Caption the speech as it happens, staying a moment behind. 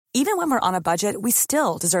Even when we're on a budget, we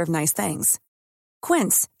still deserve nice things.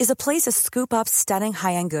 Quince is a place to scoop up stunning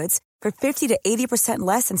high-end goods for 50 to 80%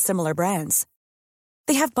 less than similar brands.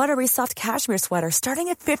 They have buttery soft cashmere sweaters starting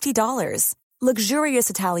at $50, luxurious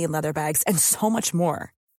Italian leather bags, and so much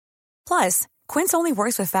more. Plus, Quince only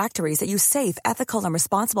works with factories that use safe, ethical, and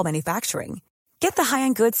responsible manufacturing. Get the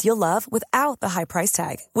high-end goods you'll love without the high price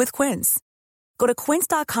tag with Quince. Go to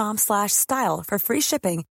quince.com/style for free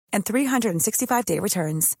shipping and 365-day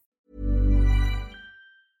returns.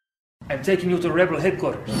 I'm taking you to Rebel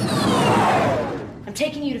headquarters. I'm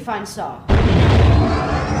taking you to find Saw.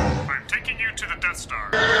 I'm taking you to the Death Star.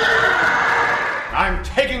 I'm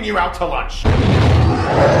taking you out to lunch.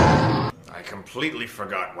 I completely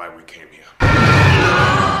forgot why we came here.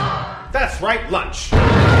 That's right, lunch.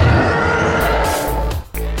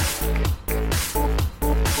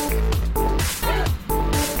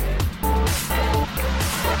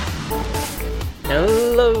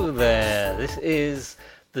 Hello there, this is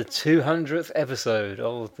the 200th episode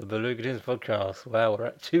of the Beluga Dunes podcast. Wow, we're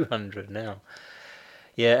at 200 now.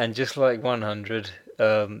 Yeah, and just like 100,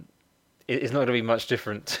 it's not going to be much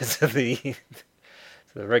different to the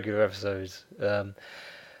regular episodes. One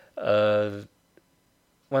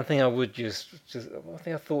thing I would one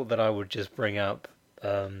thing I thought that I would just bring up,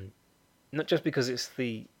 not just because it's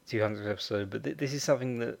the 200th episode, but this is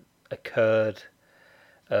something that occurred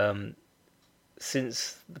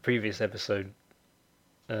since the previous episode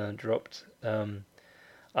dropped.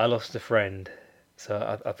 I lost a friend,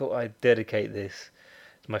 so I thought I'd dedicate this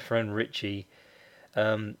to my friend Richie.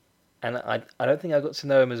 And I don't think I got to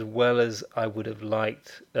know him as well as I would have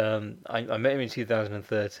liked. I met him in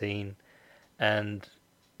 2013, and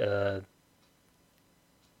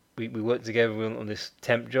we worked together on this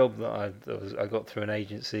temp job that I got through an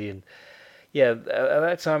agency. And yeah, at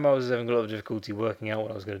that time I was having a lot of difficulty working out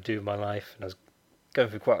what I was going to do with my life, and I was going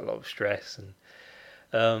through quite a lot of stress. And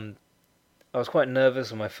I was quite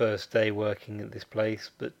nervous on my first day working at this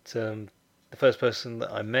place, but the first person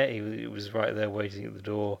that I met, he was right there waiting at the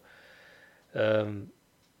door.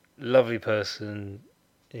 Lovely person.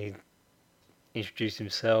 He introduced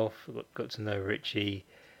himself, got to know Richie,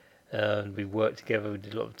 and we worked together. We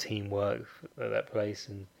did a lot of teamwork at that place,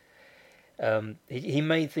 and he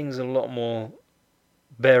made things a lot more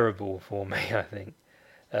bearable for me, I think.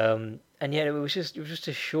 And yeah, it was just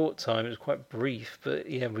a short time. It was quite brief, but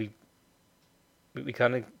yeah, we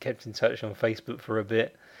kind of kept in touch on Facebook for a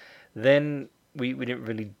bit. Then we didn't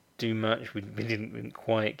really do much. We didn't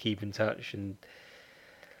quite keep in touch, and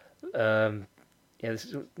yeah, this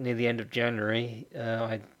is near the end of January.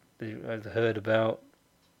 I heard about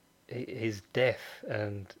his death,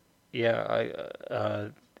 and yeah,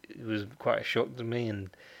 it was quite a shock to me,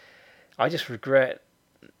 and I just regret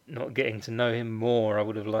not getting to know him more. I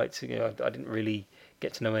would have liked to. I didn't really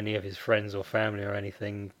get to know any of his friends or family or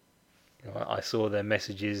anything. I saw their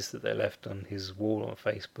messages that they left on his wall on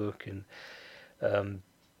Facebook, and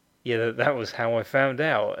yeah, that was how I found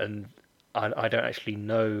out. And I don't actually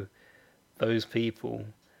know those people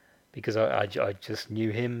because I just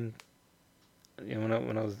knew him.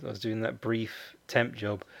 When I was doing that brief temp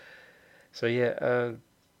job. So yeah,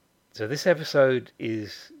 so this episode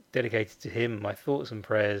is dedicated to him. My thoughts and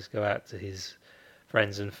prayers go out to his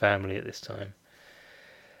friends and family at this time.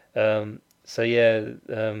 So yeah,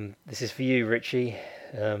 this is for you, Richie.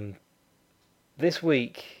 This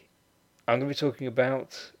week, I'm going to be talking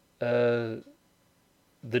about The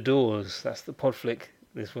Doors. That's the pod flick.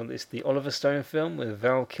 This one is the Oliver Stone film with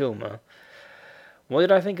Val Kilmer. What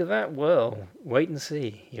did I think of that? Well, wait and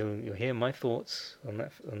see. You'll hear my thoughts on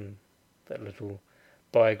that little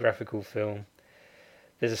biographical film.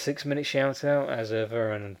 There's a 6-minute shout out as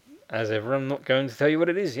ever, and as ever, I'm not going to tell you what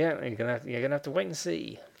it is yet. You're gonna have to wait and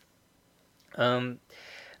see. And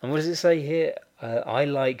what does it say here? I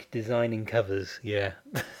like designing covers. Yeah.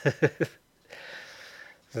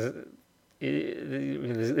 There's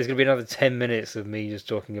going to be another 10 minutes of me just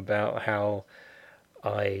talking about how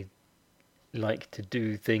I like to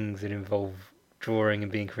do things that involve drawing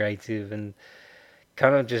and being creative, and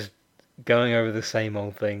kind of just going over the same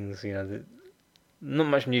old things. Not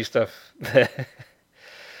much new stuff there.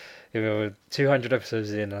 We're 200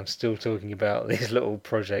 episodes in, and I'm still talking about these little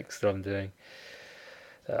projects that I'm doing.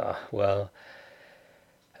 I'm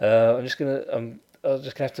just gonna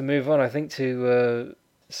have to move on, I think, to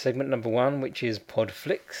segment number 1, which is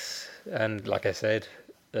Podflix. And like I said,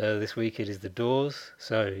 this week it is The Doors.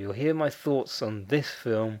 So you'll hear my thoughts on this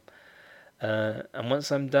film, and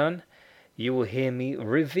once I'm done, you will hear me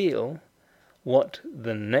reveal what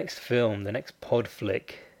the next film, the next pod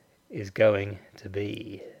flick, is going to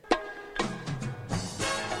be.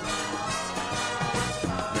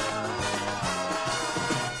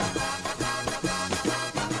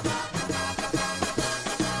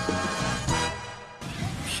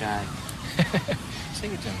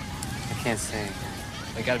 Sing it to me. I can't sing.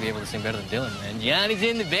 I gotta be able to sing better than Dylan, man. Johnny's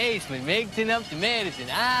in the basement, mixing up the medicine.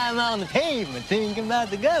 I'm on the pavement, thinking about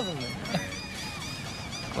the government.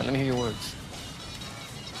 Come on, let me hear your words.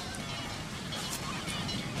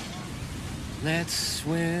 Let's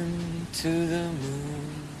swim to the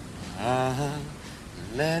moon. Uh-huh.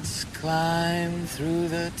 Let's climb through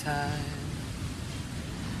the tide.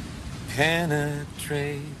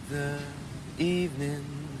 Penetrate the evening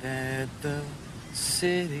that the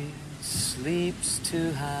city sleeps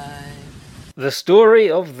too high. The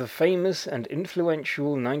story of the famous and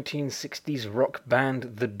influential 1960s rock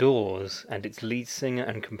band The Doors and its lead singer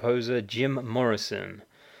and composer Jim Morrison.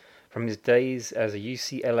 From his days as a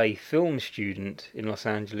UCLA film student in Los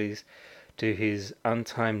Angeles to his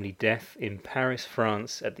untimely death in Paris,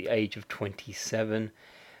 France at the age of 27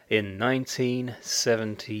 in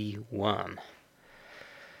 1971.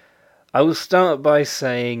 I will start by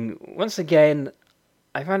saying, once again,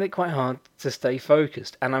 I found it quite hard to stay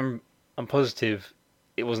focused, and I'm positive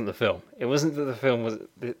it wasn't the film. It wasn't that the film was,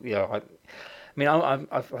 I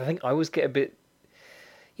think I always get a bit,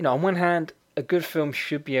 on one hand, a good film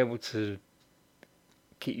should be able to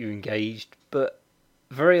keep you engaged, but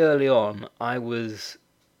very early on, I was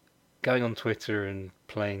going on Twitter and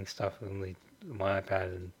playing stuff on my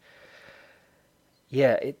iPad, and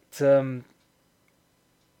it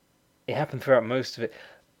happened throughout most of it.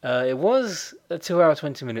 It was a 2-hour,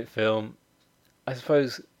 20-minute film. I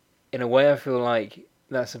suppose, in a way, I feel like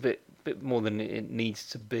that's a bit more than it needs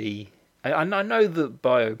to be. I know that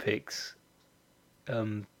biopics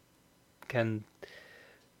can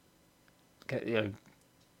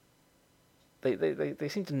they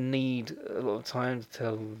seem to need a lot of time to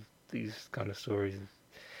tell these kind of stories.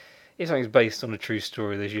 If something's based on a true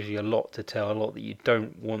story, there's usually a lot to tell, a lot that you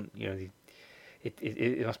don't want.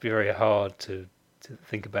 It must be very hard to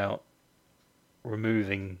think about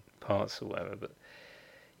removing parts or whatever. But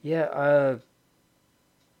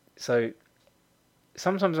so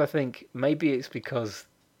sometimes I think maybe it's because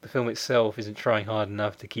the film itself isn't trying hard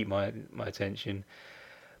enough to keep my attention.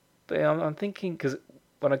 But I'm thinking, because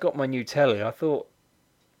when I got my new telly, I thought,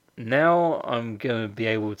 now I'm going to be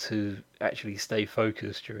able to actually stay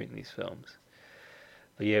focused during these films.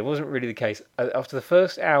 But it wasn't really the case. After the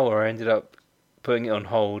first hour, I ended up putting it on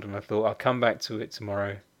hold, and I thought I'll come back to it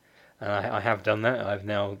tomorrow. And I have done that. I've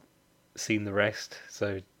now seen the rest.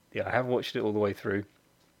 So I have watched it all the way through.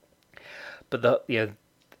 But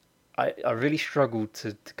I really struggled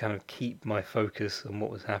to kind of keep my focus on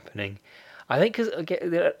what was happening. I think because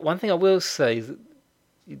one thing I will say is that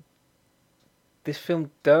this film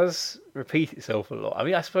does repeat itself a lot. I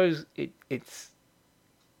mean, I suppose it's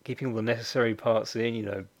keeping all the necessary parts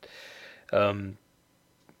in.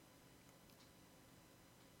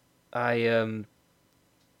 I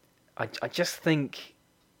just think,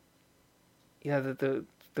 it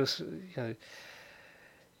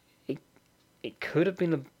could have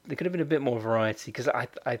been there could have been a bit more variety, because I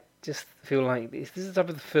just feel like this is the type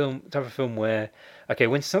of film where, okay,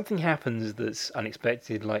 when something happens that's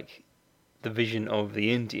unexpected, like the vision of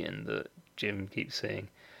the Indian that Jim keeps seeing,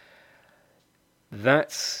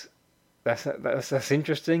 that's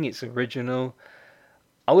interesting. It's original.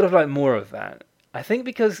 I would have liked more of that. I think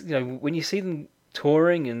because when you see them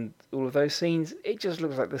touring and all of those scenes, it just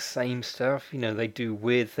looks like the same stuff. They do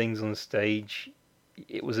weird things on stage.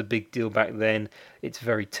 It was a big deal back then. It's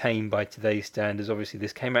very tame by today's standards. Obviously,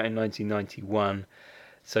 this came out in 1991,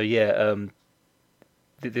 so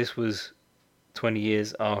this was 20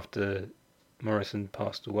 years after Morrison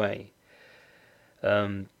passed away.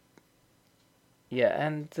 I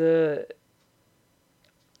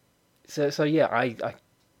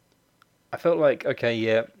felt like, okay,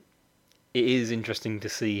 it is interesting to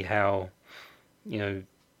see how, even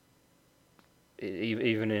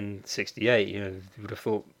in '68, you would have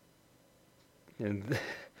thought,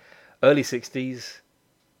 early '60s,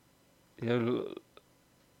 a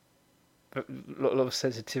lot of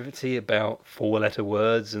sensitivity about 4-letter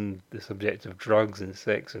words and the subject of drugs and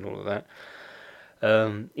sex and all of that.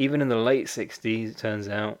 Even in the late '60s, it turns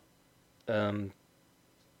out, the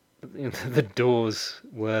Doors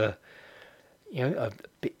were, a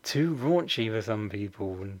bit too raunchy for some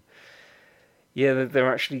people, and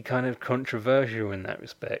they're actually kind of controversial in that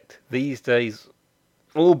respect. These days,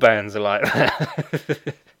 all bands are like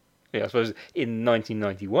that. I suppose in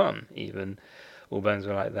 1991, even, all bands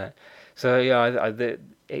were like that. So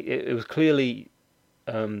it was clearly,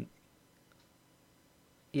 it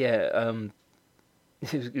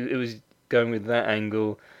was going with that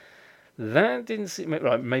angle. That didn't seem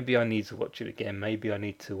right. Maybe I need to watch it again. Maybe I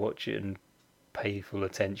need to watch it and pay full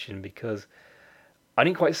attention, because I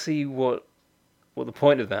didn't quite see what what the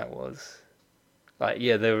point of that was. Like,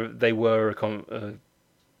 yeah, they were a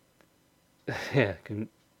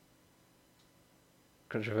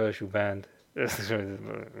controversial band.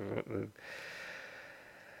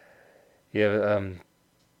 Yeah,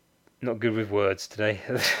 not good with words today.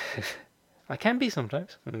 I can be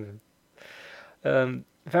sometimes.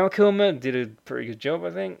 Val Kilmer did a pretty good job,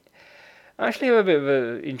 I think. I actually have a bit of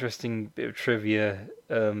an interesting bit of trivia,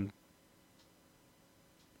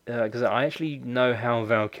 because I actually know how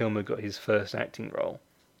Val Kilmer got his first acting role,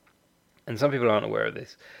 and some people aren't aware of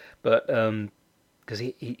this, but because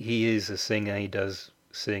he is a singer, he does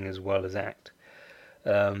sing as well as act,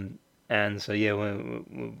 and so yeah,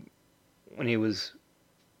 when he was,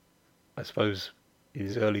 I suppose, in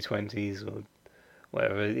his early 20s or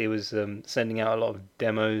whatever, he was sending out a lot of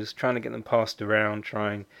demos, trying to get them passed around,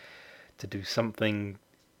 trying to do something.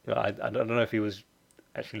 I don't know if he was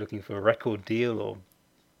actually looking for a record deal or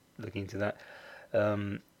looking into that,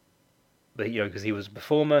 but because he was a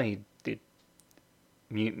performer, he did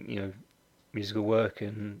musical work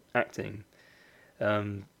and acting.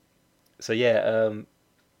 So yeah,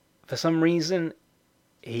 for some reason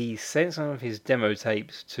he sent some of his demo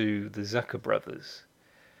tapes to the Zucker brothers,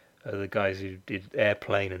 the guys who did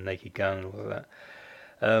Airplane and Naked Gun and all of that,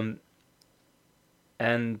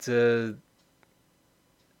 and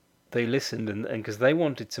they listened, and because they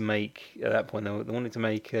wanted to make, at that point, they wanted to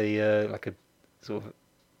make a like a sort of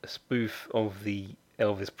a spoof of the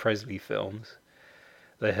Elvis Presley films.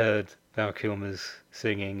 They heard Val Kilmer's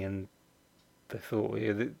singing, and they thought,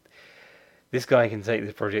 this guy can take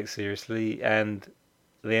this project seriously, and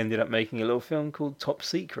they ended up making a little film called Top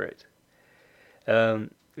Secret,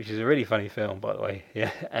 which is a really funny film, by the way.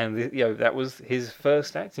 Yeah, and that was his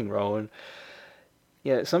first acting role, and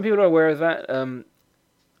yeah, some people are aware of that.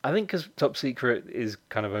 I think because Top Secret is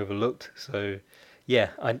kind of overlooked, so yeah,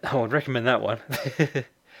 I would recommend that one.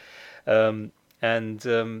 Yeah,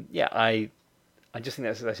 I just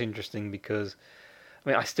think that's interesting because, I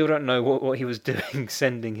mean, I still don't know what he was doing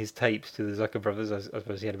sending his tapes to the Zucker brothers. I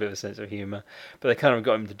suppose he had a bit of a sense of humour, but they kind of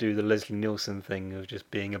got him to do the Leslie Nielsen thing of just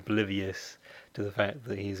being oblivious to the fact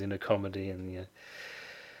that he's in a comedy. And yeah.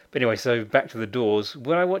 But anyway, so back to The Doors.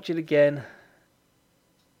 Would I watch it again?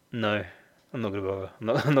 No, I'm not going to bother. I'm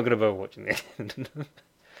not going to bother watching it.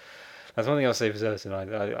 That's one thing I'll say for certain.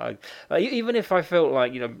 I even if I felt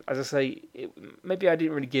like, as I say, maybe I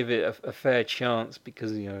didn't really give it a fair chance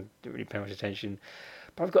because, didn't really pay much attention.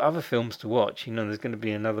 But I've got other films to watch. There's going to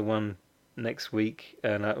be another one next week.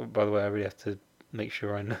 And by the way, I really have to make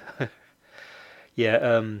sure I know.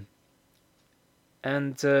 Yeah.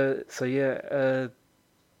 So yeah.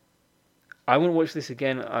 I wouldn't watch this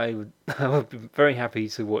again. I would be very happy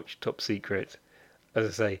to watch Top Secret. As I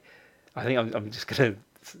say, I think I'm just going to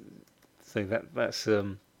say that's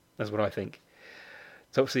what I think.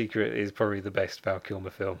 Top Secret is probably the best Val Kilmer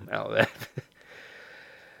film out there.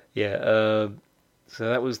 Yeah. So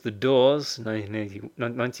that was The Doors,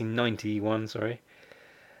 1991. Sorry.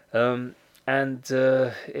 And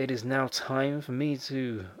it is now time for me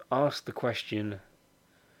to ask the question.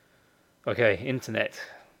 Okay, Internet.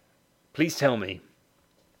 Please tell me,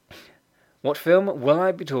 what film will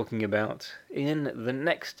I be talking about in the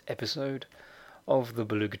next episode of the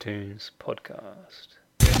Beluga Tunes podcast?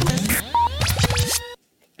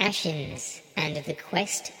 Ashens and the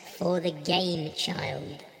Quest for the Game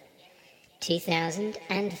Child,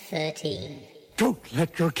 2013. Don't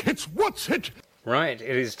let your kids watch it! Right,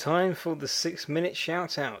 it is time for the 6-minute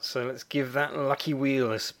shout out, so let's give that lucky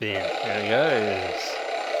wheel a spin. There it goes.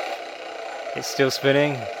 It's still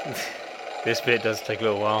spinning. This bit does take a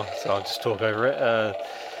little while, so I'll just talk over it.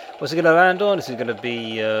 What's it going to land on? Is it going to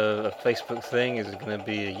be a Facebook thing? Is it going to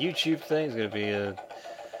be a YouTube thing? Is it going to be a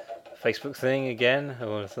Facebook thing again,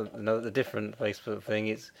 or another different Facebook thing?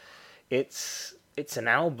 It's an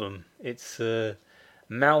album. It's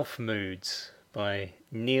Mouth Moods by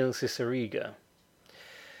Neil Cicierega.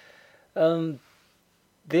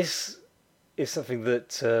 This is something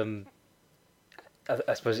that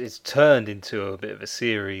I suppose it's turned into a bit of a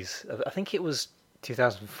series. I think it was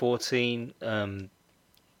 2014.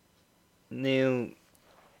 Neil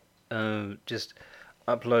just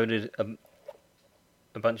uploaded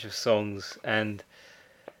a bunch of songs, and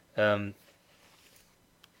it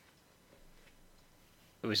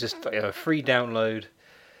was just a free download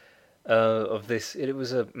of this. It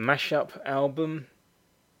was a mashup album.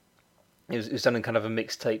 It was done in kind of a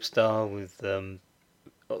mixtape style with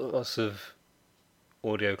lots of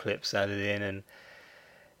audio clips added in,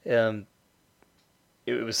 and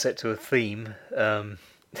it was set to a theme.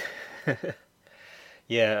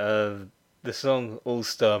 The song All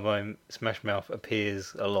Star by Smash Mouth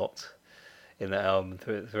appears a lot in that album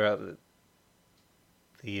throughout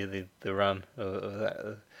the run of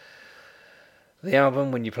that. The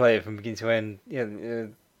album, when you play it from beginning to end,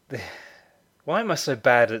 why am I so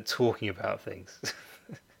bad at talking about things?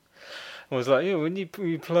 I was like, when you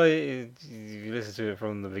play it, you listen to it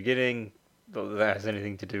from the beginning, not that that has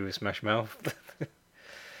anything to do with Smash Mouth.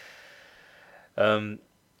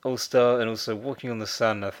 All Star and also Walking on the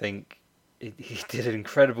Sun, I think he did an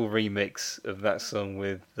incredible remix of that song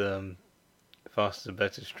with Faster,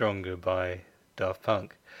 Better, Stronger by Daft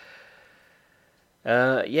Punk.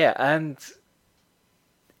 And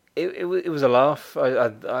it was a laugh. I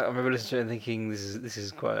remember listening to it and thinking this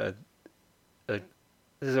is quite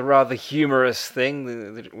this is a rather humorous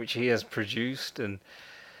thing which he has produced, and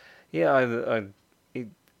it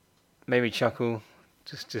made me chuckle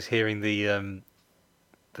just hearing it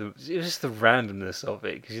was just the randomness of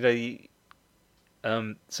it, because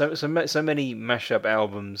so many mashup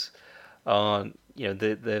albums are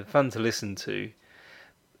they're fun to listen to.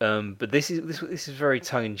 But this is very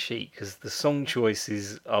tongue in cheek, because the song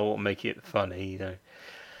choices are what make it funny.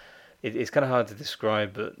 It's kind of hard to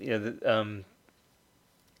describe, but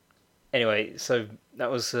anyway. So that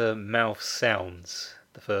was Mouth Sounds,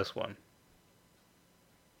 the first one.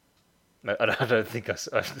 I don't think I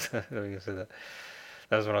said that.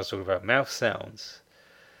 That was what I was talking about. Mouth Sounds.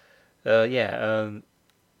 And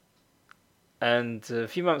a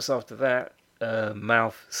few months after that,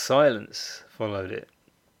 Mouth Silence followed it.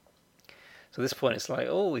 So at this point, it's like,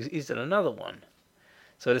 he's done another one.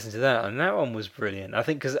 So I listened to that, and that one was brilliant. I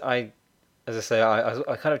think because I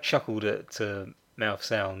kind of chuckled at Mouth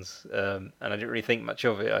Sounds, and I didn't really think much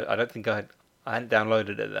of it. I don't think I hadn't downloaded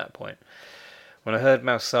it at that point. When I heard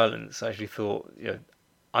Mouth Silence, I actually thought,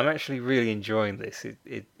 I'm actually really enjoying this.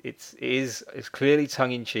 It's clearly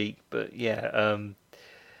tongue in cheek, but I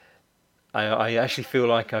actually feel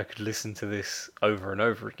like I could listen to this over and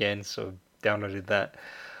over again. So I downloaded that.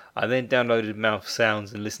 I then downloaded Mouth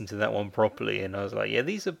Sounds and listened to that one properly, and I was like,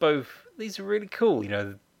 these are really cool.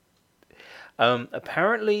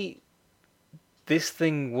 Apparently this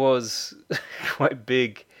thing was quite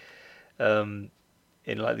big in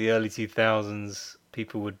like the early 2000s.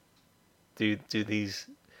 People would do these,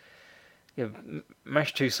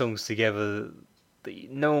 mash two songs together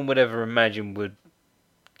that no one would ever imagine would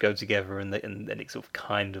go together, and then it sort of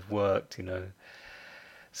kind of worked,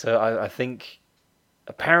 So I think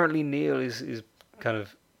apparently Neil is kind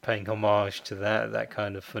of paying homage to that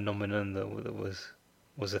kind of phenomenon that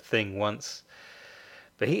was a thing once.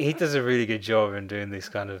 But he does a really good job in doing this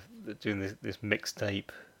this mixtape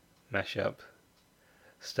mashup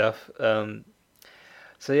stuff.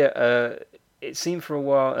 It seemed for a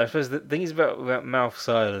while. I suppose the thing is about Mouth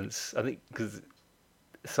Silence, I think, because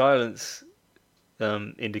silence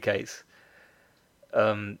indicates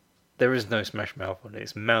there is no Smash Mouth on it.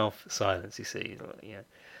 It's Mouth Silence, you see.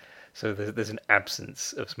 So there's an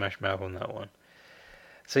absence of Smash Mouth on that one.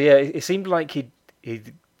 So it seemed like he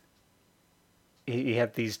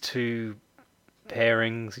had these two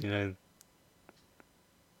pairings,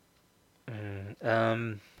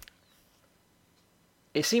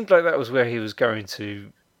 it seemed like that was where he was going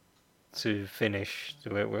to finish,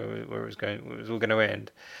 where it was going, where it was all going to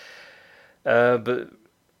end. But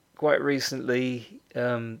quite recently,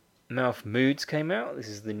 Mouth Moods came out. This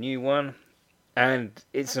is the new one, and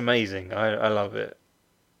it's amazing. I love it.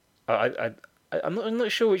 I'm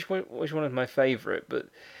not sure which one is my favourite, but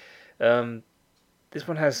this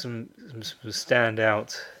one has some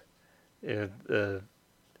standout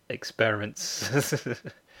experiments.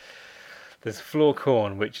 There's Floor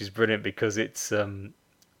Corn, which is brilliant because it's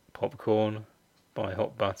Popcorn by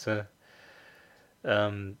Hot Butter,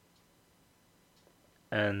 and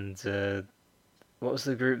what was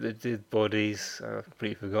the group that did Bodies? I've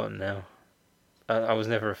completely forgotten now. I was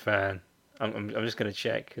never a fan. I'm just going to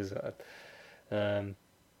check because.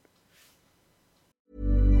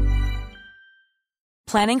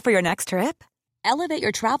 Planning for your next trip? Elevate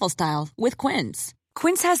your travel style with Quince.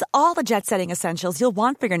 Quince has all the jet-setting essentials you'll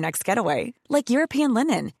want for your next getaway, like European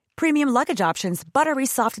linen, premium luggage options, buttery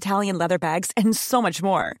soft Italian leather bags, and so much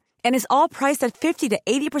more. And is all priced at 50 to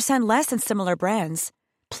 80% less than similar brands.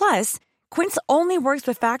 Plus, Quince only works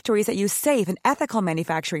with factories that use safe and ethical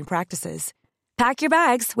manufacturing practices. Pack your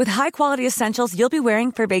bags with high-quality essentials you'll be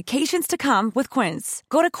wearing for vacations to come with Quince.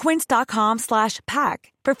 Go to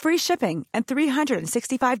quince.com/pack for free shipping and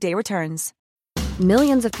 365-day returns.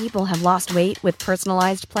 Millions of people have lost weight with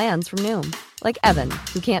personalized plans from Noom. Like Evan,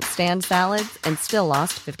 who can't stand salads and still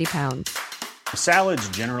lost 50 pounds. Salads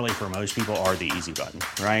generally for most people are the easy button,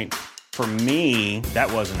 right? For me,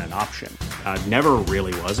 that wasn't an option. I never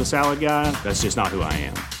really was a salad guy. That's just not who I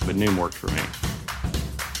am. But Noom worked for me.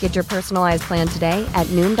 Get your personalized plan today at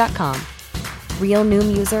Noom.com. Real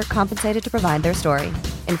Noom user compensated to provide their story.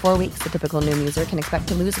 In 4 weeks, the typical Noom user can expect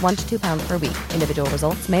to lose 1 to 2 pounds per week. Individual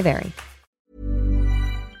results may vary.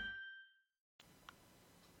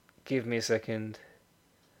 Give me a second.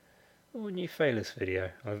 Oh, new Phaelus video.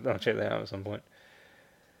 I'll check that out at some point.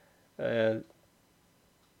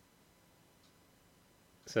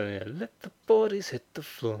 So yeah, let the bodies hit the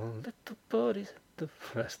floor. Let the bodies hit the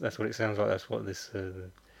floor. That's what it sounds like. That's what this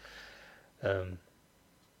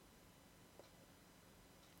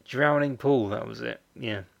Drowning Pool. That was it.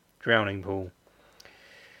 Yeah, Drowning Pool.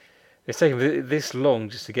 It's taken this long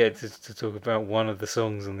just to get to talk about one of the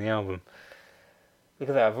songs on the album. Look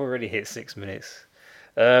at that! I've already hit 6 minutes.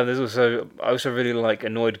 I also really like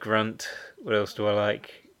Annoyed Grunt. What else do I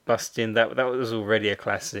like? Bustin', that was already a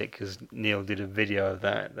classic because Neil did a video of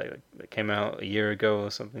that came out a year ago or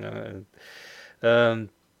something like that.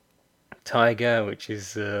 Tiger, which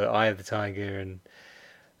is Eye of the Tiger and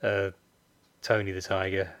Tony the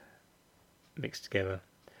Tiger mixed together.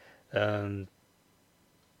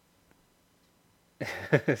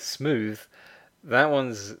 Smooth,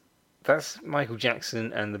 that's Michael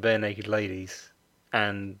Jackson and the Bare Naked Ladies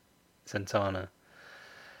and Santana.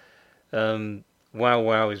 Wow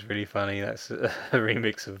Wow is really funny. That's a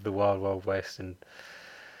remix of the Wild Wild West, and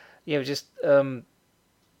just I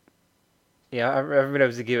haven't been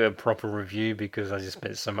able to give it a proper review because I just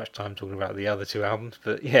spent so much time talking about the other two albums.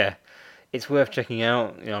 But yeah, it's worth checking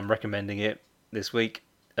out. I'm recommending it this week.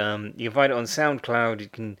 You can find it on SoundCloud. You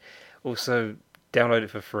can also download it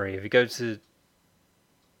for free if you go to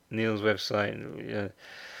Neil's website.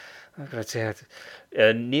 How can I tell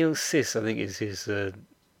you? Neil Sis, I think, is his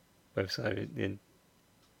website.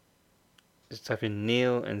 Just type in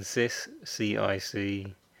Neil and Sis, CIC.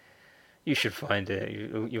 You should find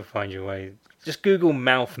it. You'll find your way. Just Google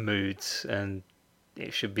Mouth Moods and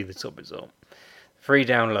it should be the top result. Free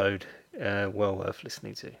download, well worth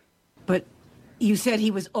listening to. But you said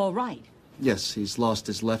he was all right. Yes, he's lost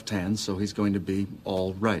his left hand, so he's going to be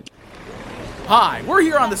all right. Hi, we're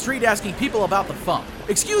here on the street asking people about the Fump.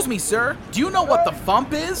 Excuse me, sir, do you know what the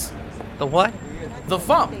Fump is? The what? The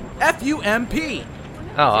Fump. F-U-M-P.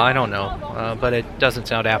 Oh, I don't know, but it doesn't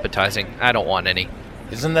sound appetizing. I don't want any.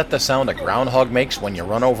 Isn't that the sound a groundhog makes when you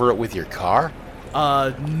run over it with your car?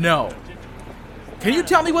 No. Can you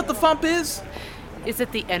tell me what the Fump is? Is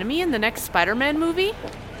it the enemy in the next Spider-Man movie?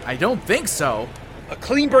 I don't think so. A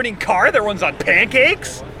clean-burning car that runs on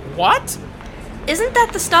pancakes? What? Isn't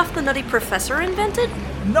that the stuff the Nutty Professor invented?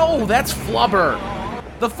 No, that's flubber.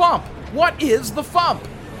 The Fump. What is the Fump?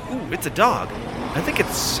 Ooh, it's a dog. I think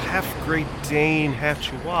it's half Great Dane, half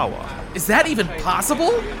Chihuahua. Is that even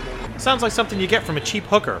possible? Sounds like something you get from a cheap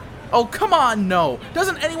hooker. Oh, come on, no.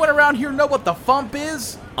 Doesn't anyone around here know what the Fump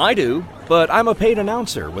is? I do, but I'm a paid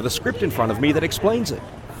announcer with a script in front of me that explains it.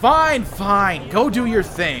 Fine. Go do your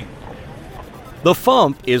thing. The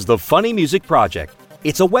Fump is the Funny Music Project.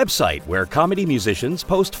 It's a website where comedy musicians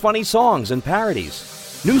post funny songs and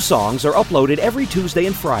parodies. New songs are uploaded every Tuesday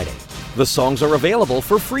and Friday. The songs are available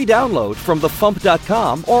for free download from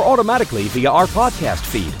thefump.com or automatically via our podcast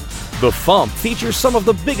feed. The Fump features some of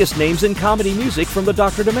the biggest names in comedy music from the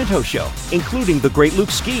Dr. Demento Show, including the great Luke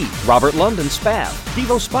Ski, Robert London Spav,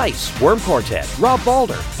 Devo Spice, Worm Quartet, Rob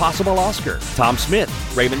Balder, Possible Oscar, Tom Smith,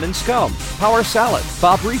 Raymond and Scum, Power Salad,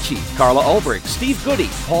 Bob Ricci, Carla Ulbrich, Steve Goody,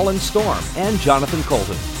 Paul and Storm, and Jonathan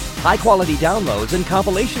Colton. High-quality downloads and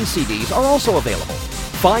compilation CDs are also available.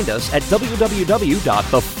 Find us at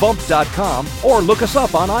www.thefump.com or look us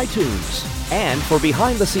up on iTunes. And for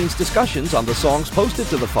behind-the-scenes discussions on the songs posted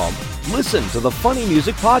to The Fump, listen to the Funny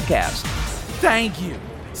Music Podcast. Thank you.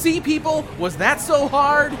 See, people? Was that so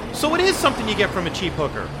hard? So it is something you get from a cheap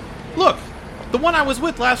hooker. Look, the one I was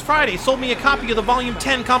with last Friday sold me a copy of the Volume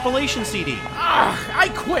 10 compilation CD.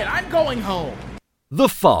 I quit. I'm going home. The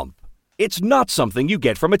Fump. It's not something you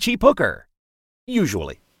get from a cheap hooker.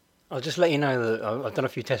 Usually. I'll just let you know that I've done a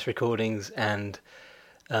few test recordings and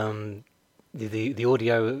the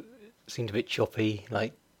audio seemed a bit choppy.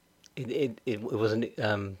 Like it wasn't.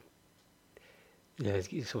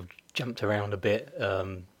 It sort of jumped around a bit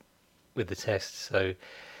with the test. So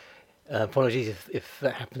apologies if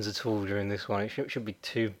that happens at all during this one. It shouldn't be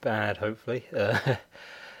too bad, hopefully. But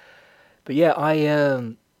yeah,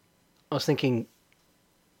 I was thinking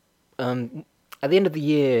at the end of the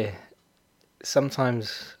year,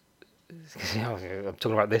 sometimes. I'm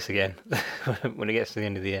talking about this again when it gets to the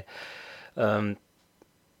end of the year. The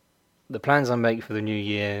plans I make for the new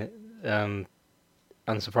year,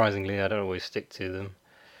 unsurprisingly, I don't always stick to them.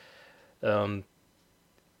 And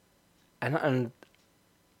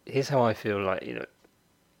here's how I feel, like, a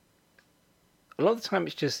lot of the time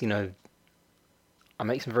it's just, I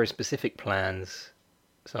make some very specific plans.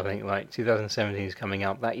 So I think, like, 2017 is coming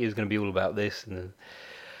up. That year's going to be all about this. And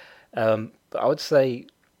but I would say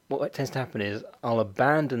what tends to happen is I'll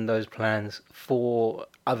abandon those plans for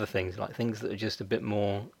other things, like things that are just a bit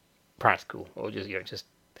more practical, or just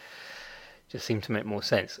seem to make more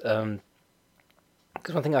sense.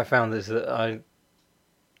 Because one thing I found is that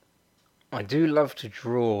I do love to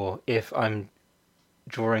draw if I'm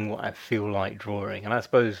drawing what I feel like drawing, and I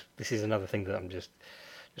suppose this is another thing that I'm just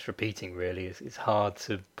repeating. Really, it's hard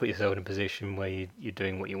to put yourself in a position where you're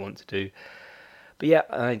doing what you want to do. But yeah,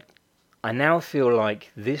 I now feel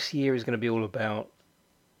like this year is going to be all about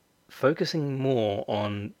focusing more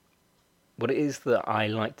on what it is that I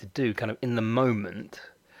like to do, kind of in the moment.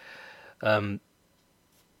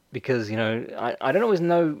 Because I don't always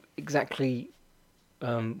know exactly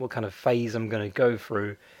what kind of phase I'm going to go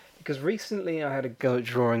through. Because recently I had a go at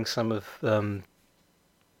drawing some of.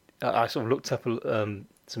 I sort of looked up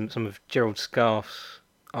some of Gerald Scarfe's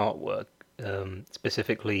artwork,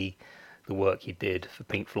 specifically the work he did for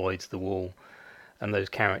Pink Floyd's The Wall, and those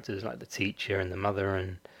characters like the teacher and the mother,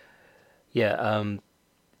 and yeah.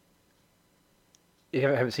 If you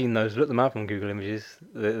haven't seen those, look them up on Google Images.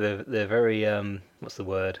 They're very what's the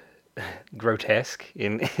word? Grotesque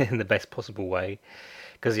in the best possible way.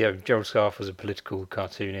 Because Gerald Scarfe was a political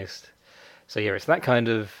cartoonist, so yeah, it's that kind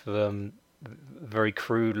of very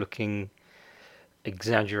crude looking,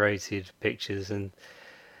 exaggerated pictures, and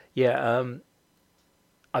yeah,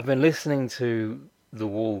 I've been listening to The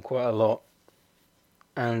Wall quite a lot,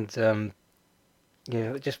 and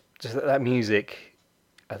just that music.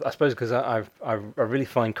 I suppose because I really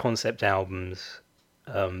find concept albums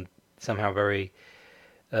somehow very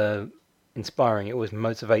inspiring. It always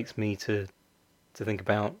motivates me to think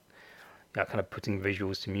about kind of putting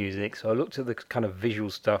visuals to music. So I looked at the kind of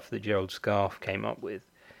visual stuff that Gerald Scarfe came up with.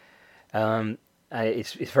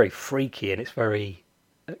 It's very freaky and it's very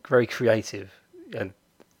creative, and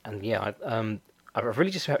yeah, I'm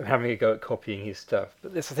really just having a go at copying his stuff.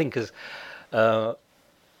 But that's the thing, because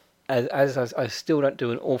as I still don't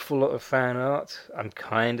do an awful lot of fan art, I'm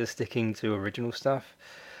kind of sticking to original stuff.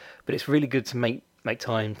 But it's really good to make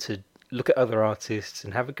time to look at other artists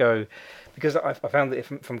and have a go, because I found that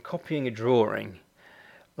if from copying a drawing,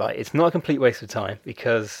 like, it's not a complete waste of time,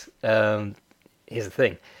 because here's the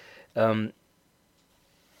thing,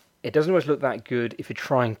 it doesn't always look that good if you're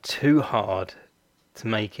trying too hard to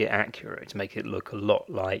make it accurate, to make it look a lot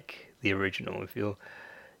like the original. If you're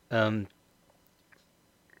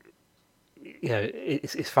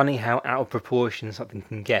it's funny how out of proportion something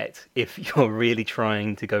can get if you're really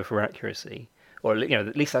trying to go for accuracy. Or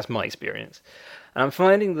at least that's my experience, and I'm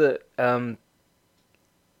finding that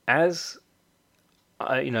as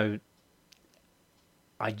I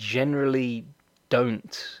generally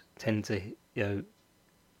don't tend to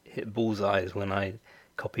hit bullseyes when I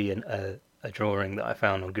copy a drawing that I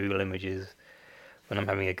found on Google Images when I'm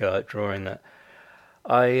having a go at drawing that.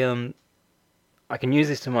 I can use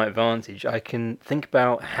this to my advantage. I can think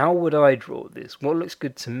about, how would I draw this? What looks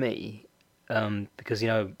good to me? Because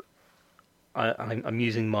I'm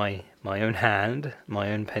using my own hand,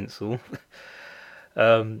 my own pencil.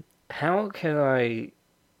 How can I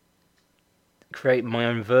create my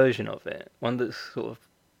own version of it? One that's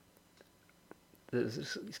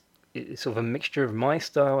it's sort of a mixture of my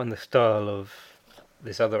style and the style of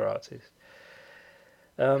this other artist.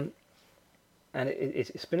 And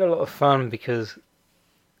it's been a lot of fun, because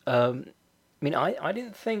I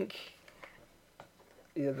didn't think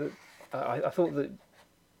I thought that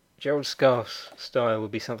Gerald Scarfe's style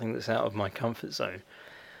would be something that's out of my comfort zone,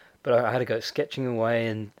 but I had to go sketching away,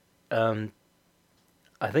 and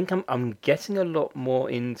I think I'm getting a lot more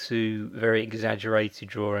into very exaggerated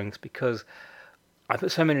drawings, because I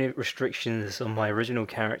put so many restrictions on my original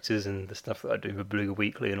characters and the stuff that I do for Beluga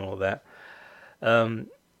Weekly and all of that.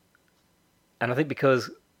 And I think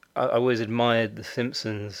because I always admired The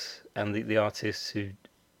Simpsons and the artists who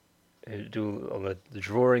do all the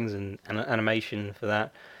drawings and animation for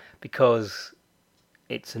that, because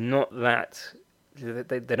it's not that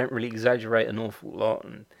they don't really exaggerate an awful lot,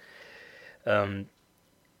 and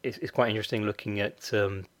it's quite interesting looking at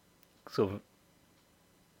sort of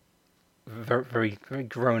very very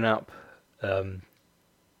grown up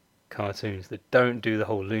cartoons that don't do the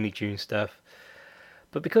whole Looney Tunes stuff.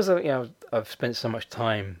 But because I've spent so much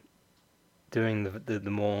time doing the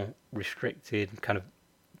more restricted, kind of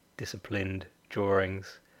disciplined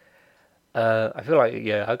drawings, I feel like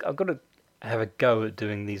I've got to have a go at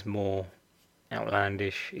doing these more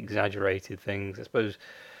outlandish, exaggerated things. I suppose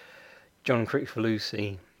John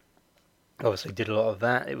Kricfalusi obviously did a lot of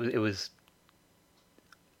that. It was.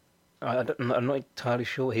 I'm not entirely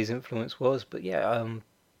sure what his influence was, but yeah,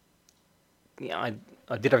 I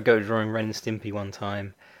did have a go at drawing Ren and Stimpy one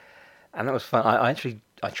time, and that was fun.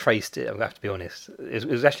 I traced it. I have to be honest. It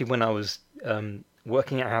was actually when I was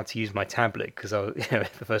working out how to use my tablet, because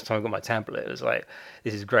the first time I got my tablet, it was like,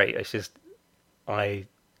 this is great. It's just I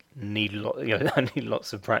need I need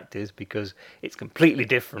lots of practice, because it's completely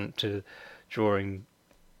different to drawing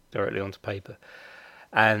directly onto paper.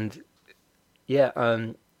 And yeah,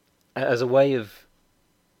 as a way of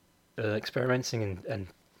experimenting and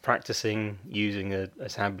practicing using a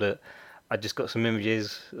tablet, I just got some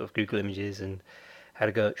images of Google Images and had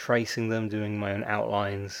to go at tracing them, doing my own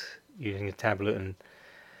outlines using a tablet, and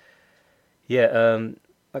yeah,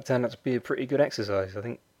 that turned out to be a pretty good exercise. I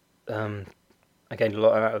think I gained a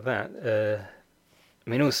lot out of that. I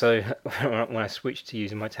mean, also when I switched to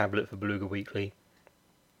using my tablet for Beluga Weekly,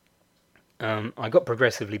 I got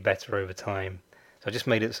progressively better over time. So I just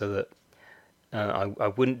made it so that I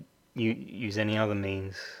wouldn't use any other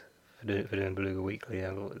means for doing Beluga Weekly.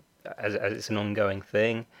 As it's an ongoing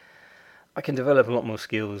thing, I can develop a lot more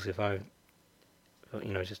skills if I,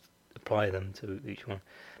 just apply them to each one.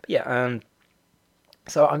 But yeah,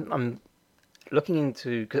 so I'm looking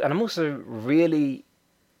into, and I'm also really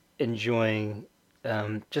enjoying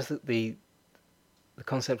just the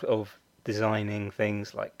concept of designing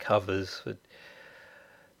things like covers for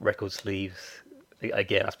record sleeves.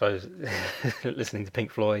 Again, I suppose listening to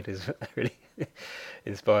Pink Floyd has really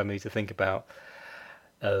inspired me to think about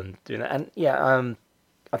doing that. And yeah,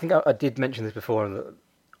 I think I did mention this before, that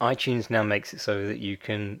iTunes now makes it so that you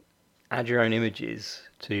can add your own images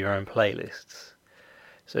to your own playlists.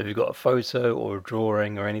 So if you've got a photo or a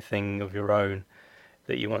drawing or anything of your own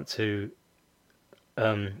that you want to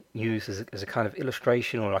use as a kind of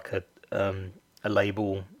illustration or like a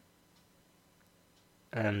label,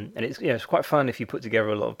 and it's quite fun if you put together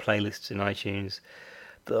a lot of playlists in iTunes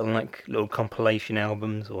that are like little compilation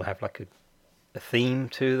albums or have like a theme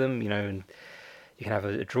to them, and you can have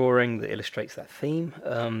a drawing that illustrates that theme.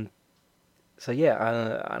 So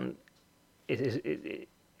yeah,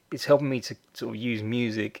 it's helping me to sort of use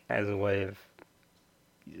music as a way of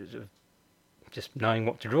just knowing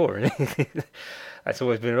what to draw. Really. That's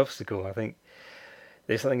always been an obstacle. I think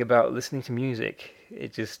there's something about listening to music.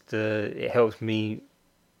 It just it helps me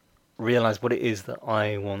realize what it is that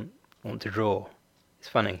I want to draw. It's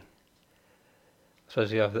funny. I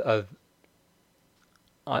suppose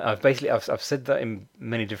I've said that in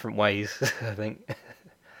many different ways. I think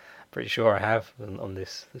pretty sure I have on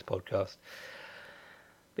this podcast.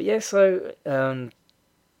 But yeah, so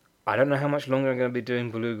I don't know how much longer I'm going to be doing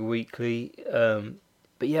Beluga Weekly.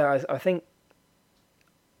 But yeah, I think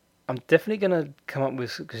I'm definitely going to come up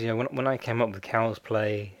with, because when I came up with Cow's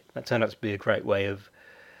Play, that turned out to be a great way of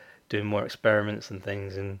doing more experiments and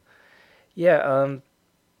things. And yeah,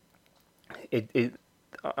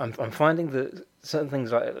 I'm finding that certain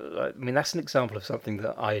things like I mean, that's an example of something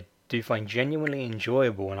that I do find genuinely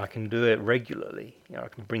enjoyable, and I can do it regularly. I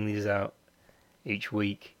can bring these out each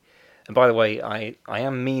week. And by the way, I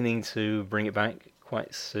am meaning to bring it back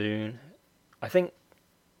quite soon. I think,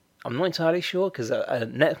 I'm not entirely sure, because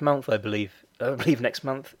next month, I believe next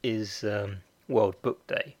month is World Book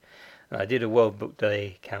Day. And I did a World Book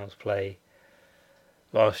Day Cow's Play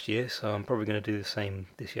last year, so I'm probably going to do the same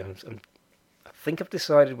this year. I think I've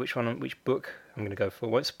decided which book I'm going to go for. I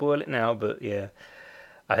won't spoil it now, but yeah,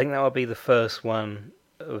 I think that will be the first one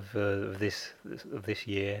of this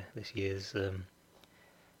year's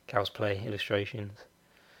Cow's Play illustrations.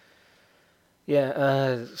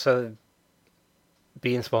 Yeah, so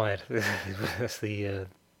be inspired. That's the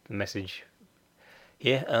message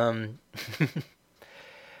here.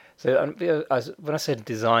 So when I said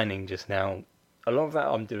designing just now, a lot of that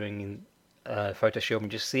I'm doing in Photoshop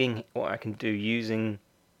and just seeing what I can do using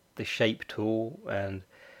the shape tool and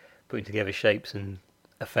putting together shapes and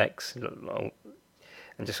effects, and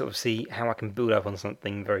just sort of see how I can build up on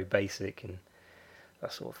something very basic and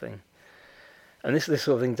that sort of thing. And this sort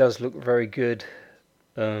of thing does look very good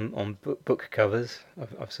on book covers.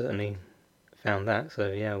 I've certainly found that.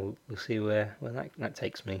 So yeah, we'll see where that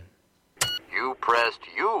takes me. You pressed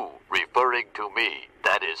U, referring to me.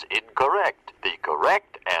 That is incorrect. The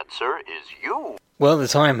correct answer is you. Well, the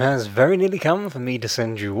time has very nearly come for me to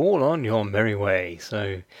send you all on your merry way.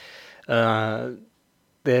 So there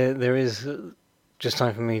is just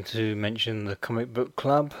time for me to mention the Comic Book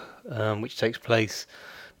Club, which takes place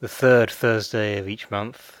the third Thursday of each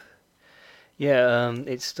month. Yeah,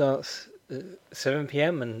 it starts 7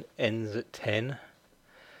 p.m. and ends at 10,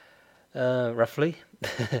 roughly.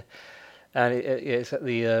 And it's at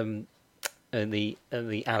the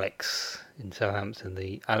Alex in Southampton,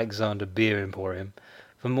 the Alexander Beer Emporium.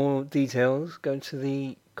 For more details, go to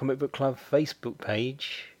the Comic Book Club Facebook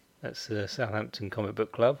page. That's the Southampton Comic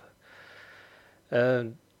Book Club.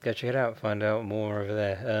 Go check it out, find out more over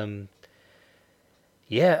there.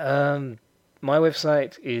 My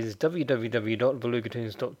website is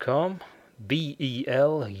www.belugatoons.com.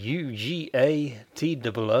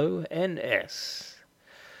 BELUGATOONS.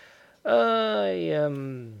 I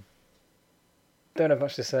don't have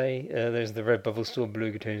much to say. There's the Redbubble store,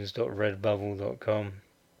 belugatoons.redbubble.com,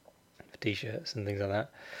 for t-shirts and things like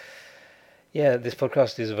that. Yeah, this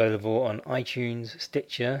podcast is available on iTunes,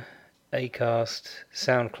 Stitcher, Acast,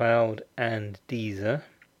 SoundCloud, and Deezer.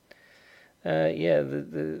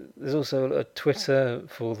 There's also a Twitter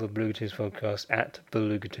for the Belugatoons podcast at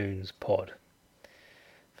BelugatoonsPod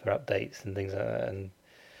for updates and things like that. And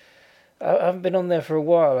I haven't been on there for a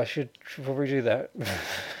while. I should probably do that.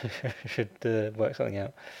 should work something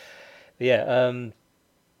out. But yeah.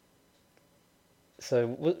 So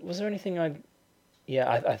was there anything I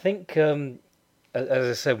think as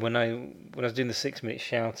I said when I was doing the 6-minute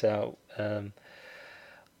shout out.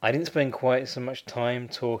 I didn't spend quite so much time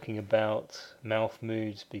talking about Mouth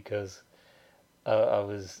Moods because I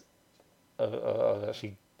was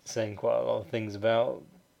actually saying quite a lot of things about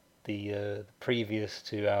the previous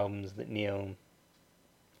 2 albums that Neil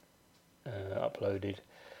uploaded.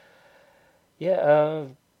 Yeah,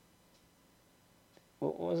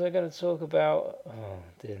 what was I going to talk about? Oh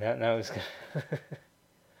dear, now it's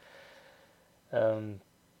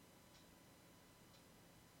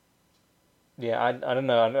yeah, I don't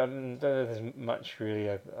know. I don't know if there's much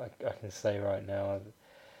really I can say right now.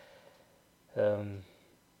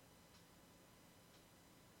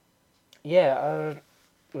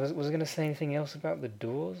 Was I going to say anything else about the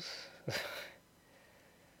Doors?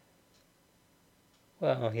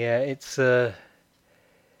 Well, yeah, it's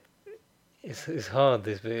hard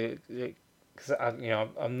this bit because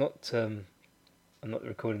I'm not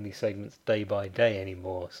recording these segments day by day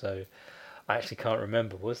anymore, so I actually can't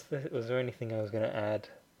remember. Was there anything I was going to add?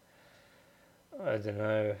 I don't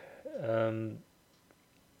know.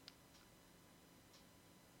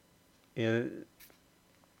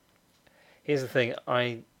 Here's the thing.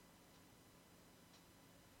 I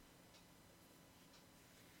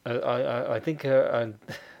think I'm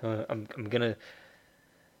gonna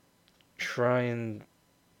try and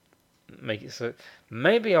make it so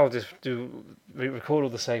maybe I'll just record all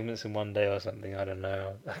the segments in one day or something. I don't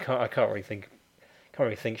know. I can't really think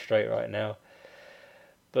straight right now.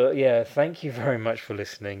 But yeah, thank you very much for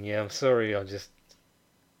listening. Yeah, I'm sorry. I've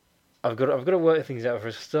got to work things out. For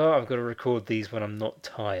a start, I've got to record these when I'm not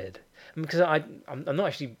tired. Because I'm not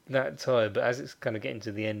actually that tired, but as it's kind of getting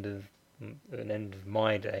to the end of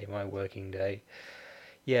my day, my working day,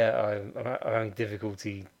 yeah, I'm having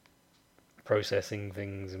difficulty processing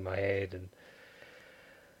things in my head, and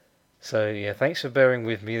so yeah, thanks for bearing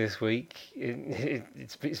with me this week.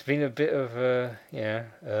 It's been a bit of a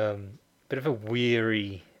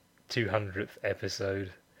weary 200th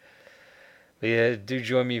episode. But yeah, do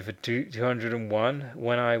join me for 201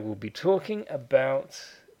 when I will be talking about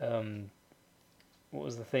what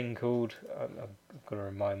was the thing called? I've got to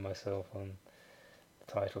remind myself on the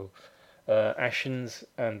title. Ashens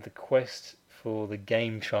and the Quest for the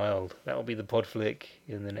Game Child. That will be the pod flick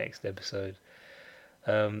in the next episode.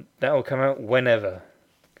 That will come out whenever,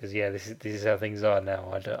 because yeah, this is how things are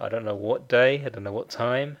now. I don't know what day, I don't know what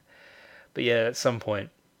time, but yeah, at some point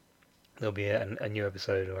there'll be a new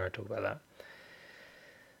episode where I talk about that.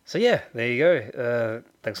 So yeah, there you go.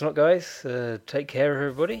 Thanks a lot, guys. Take care,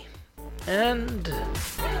 everybody, and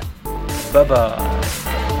bye bye.